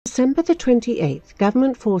December the 28th,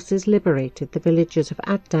 government forces liberated the villages of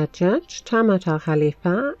Ad-Dajjaj, Tamat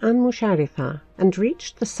al-Khalifa and Musharifah and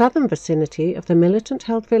reached the southern vicinity of the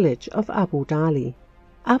militant-held village of Abu Dali.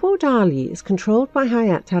 Abu Dali is controlled by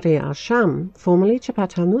Hayat Tahrir al-Sham, formerly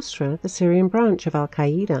Jabhat al-Nusra, the Syrian branch of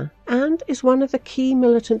al-Qaeda, and is one of the key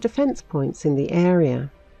militant defense points in the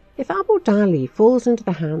area. If Abu Dali falls into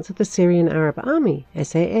the hands of the Syrian Arab Army,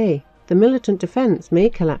 SAA, the militant defense may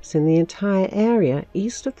collapse in the entire area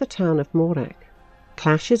east of the town of Morak.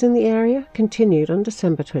 Clashes in the area continued on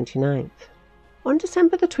December 29th. On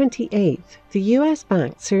December the 28th, the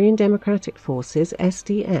US-backed Syrian Democratic Forces,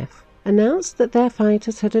 SDF, announced that their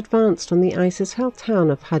fighters had advanced on the ISIS-held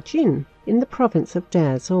town of Hajin in the province of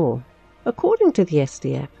Deir Zor. According to the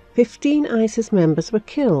SDF, 15 ISIS members were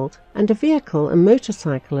killed and a vehicle and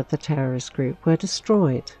motorcycle of the terrorist group were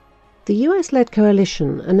destroyed. The US-led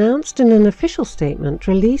coalition announced in an official statement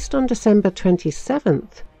released on December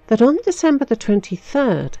 27th that on December the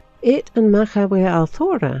 23rd, it and Maghawir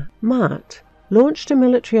al-Thora, MAT, launched a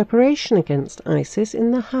military operation against ISIS in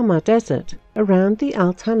the Hama Desert around the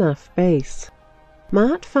Al-Tanaf base.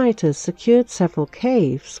 MAT fighters secured several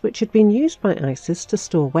caves which had been used by ISIS to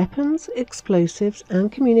store weapons, explosives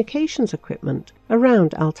and communications equipment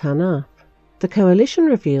around Al-Tanaf. The coalition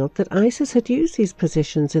revealed that ISIS had used these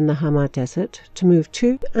positions in the Hama Desert to move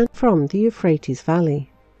to and from the Euphrates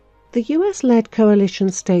Valley. The US-led coalition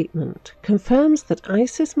statement confirms that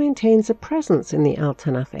ISIS maintains a presence in the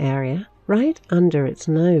Al-Tanaf area right under its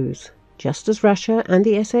nose, just as Russia and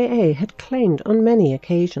the SAA had claimed on many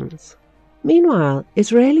occasions. Meanwhile,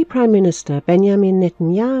 Israeli Prime Minister Benjamin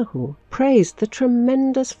Netanyahu praised the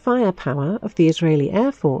tremendous firepower of the Israeli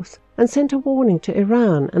Air Force and sent a warning to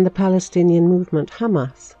Iran and the Palestinian movement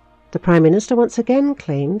Hamas. The Prime Minister once again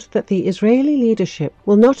claimed that the Israeli leadership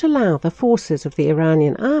will not allow the forces of the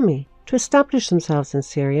Iranian army to establish themselves in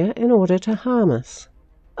Syria in order to harm us.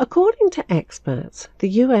 According to experts, the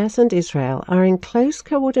US and Israel are in close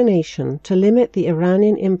coordination to limit the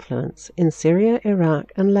Iranian influence in Syria,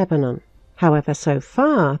 Iraq and Lebanon. However, so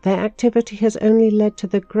far, their activity has only led to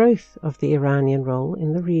the growth of the Iranian role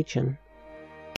in the region.